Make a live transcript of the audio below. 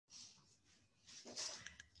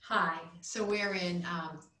Hi, so we're in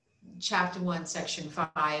Chapter 1, Section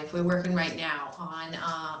 5. We're working right now on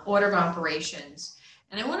order of operations.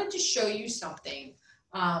 And I wanted to show you something.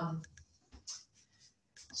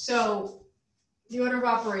 So the order of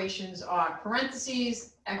operations are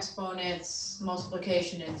parentheses, exponents,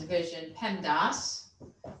 multiplication and division, PEMDAS,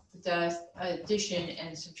 the addition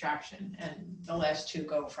and subtraction. And the last two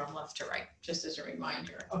go from left to right, just as a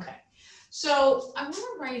reminder. Okay, so I want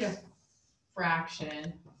to write a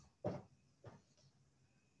fraction.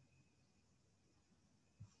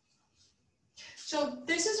 So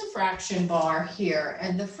this is a fraction bar here,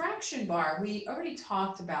 and the fraction bar, we already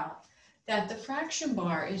talked about that the fraction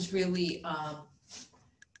bar is really a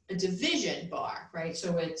division bar, right?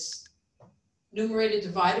 So it's numerator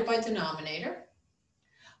divided by denominator,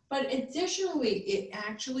 but additionally, it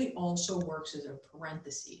actually also works as a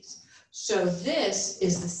parentheses. So this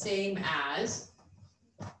is the same as,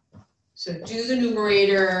 so do the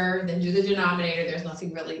numerator, then do the denominator, there's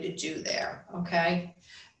nothing really to do there, okay?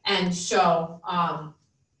 And so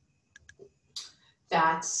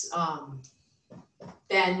that's,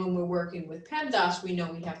 then when we're working with PEMDAS, we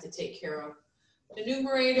know we have to take care of the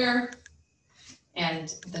numerator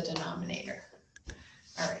and the denominator.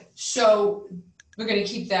 All right, so we're going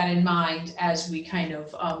to keep that in mind as we kind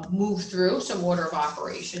of move through some order of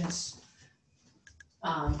operations,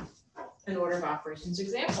 an order of operations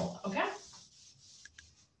example, okay?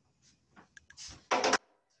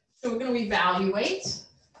 So we're going to evaluate.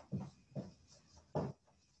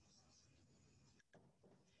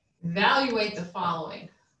 Evaluate the following.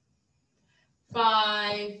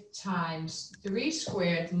 5 times 3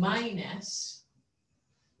 squared minus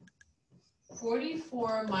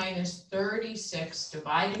 44 minus 36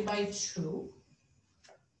 divided by 2.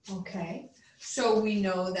 Okay, so we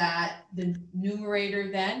know that the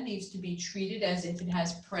numerator then needs to be treated as if it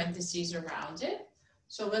has parentheses around it.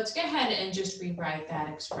 So let's go ahead and just rewrite that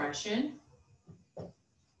expression.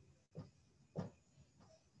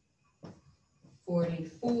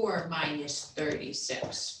 44 minus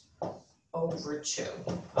 36 over 2.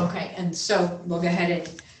 Okay, and so we'll go ahead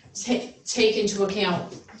and take into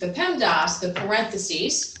account the PEMDAS, the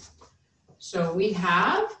parentheses. So we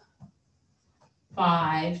have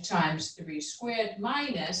 5 times 3 squared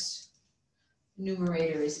minus,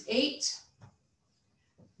 numerator is 8,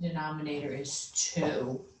 denominator is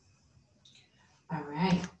 2. All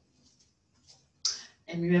right.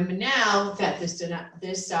 And remember now that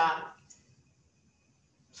this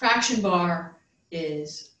fraction bar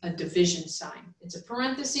is a division sign. It's a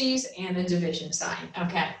parentheses and a division sign.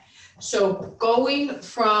 Okay, so going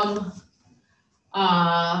from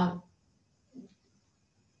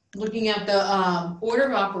looking at the order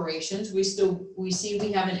of operations, we see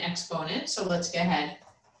we have an exponent. So let's go ahead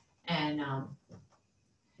and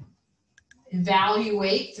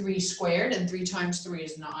evaluate 3 squared, and 3 times 3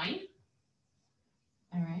 is 9.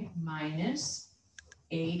 All right, minus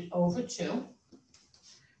 8 over 2.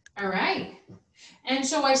 All right, and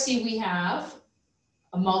so I see we have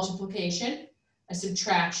a multiplication, a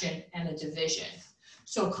subtraction, and a division.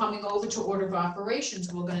 So coming over to order of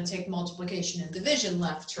operations, we're going to take multiplication and division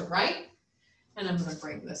left to right, and I'm going to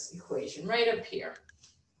bring this equation right up here.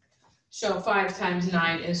 So 5 times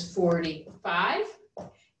 9 is 45,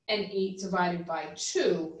 and 8 divided by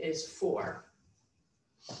 2 is 4.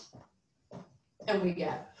 And we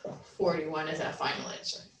get 41 as our final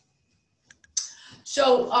answer.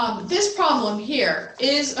 So this problem here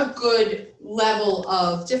is a good level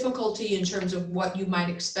of difficulty in terms of what you might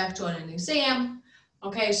expect on an exam.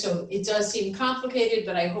 Okay, so it does seem complicated,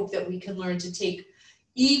 but I hope that we can learn to take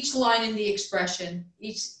each line in the expression,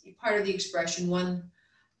 each part of the expression, one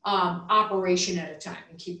operation at a time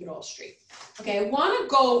and keep it all straight. Okay, I want to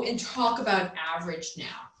go and talk about average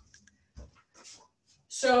now.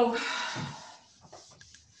 So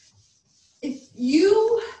if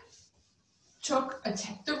you took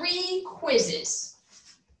 3 quizzes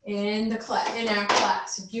in our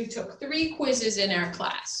class. If you took 3 quizzes in our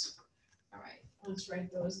class. All right, let's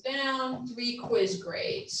write those down. 3 quiz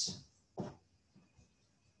grades.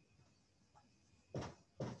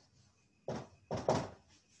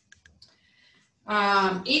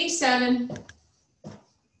 Um, 87,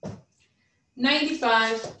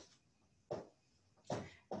 95,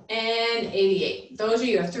 and 88. Those are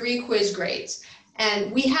your 3 quiz grades.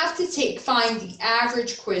 And we have to find the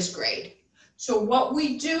average quiz grade. So what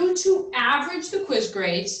we do to average the quiz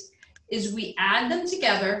grades is we add them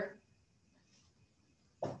together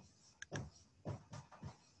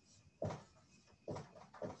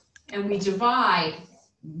and we divide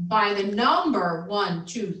by the number 1,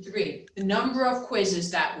 2, 3, the number of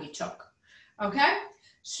quizzes that we took. Okay?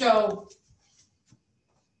 So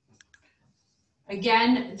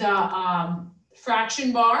Again, the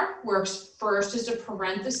fraction bar works first as a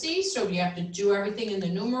parenthesis, so you have to do everything in the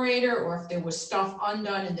numerator, or if there was stuff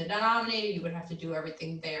undone in the denominator, you would have to do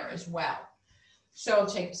everything there as well. So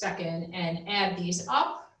take a second and add these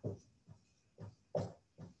up.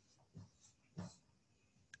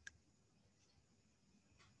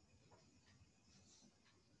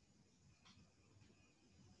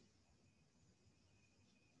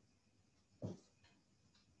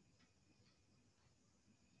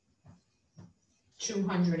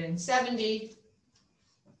 $270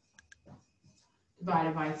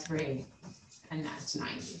 divided by 3, and that's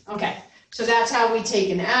 90. Okay, so that's how we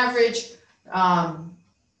take an average.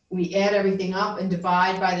 We add everything up and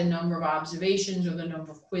divide by the number of observations or the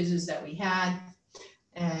number of quizzes that we had.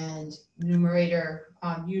 And numerator,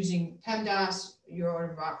 using PEMDAS, your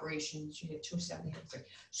order of operations, you get 270 and 3.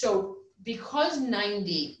 So because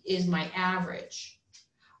 90 is my average,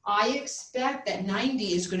 I expect that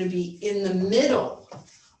 90 is going to be in the middle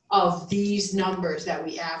of these numbers that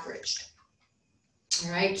we averaged.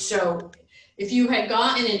 All right, so if you had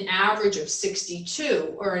gotten an average of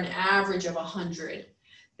 62 or an average of 100,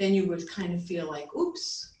 then you would kind of feel like,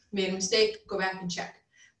 oops, made a mistake, go back and check.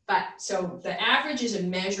 But so the average is a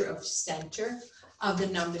measure of center of the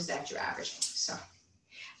numbers that you're averaging. So,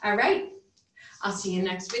 all right, I'll see you in the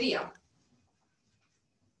next video.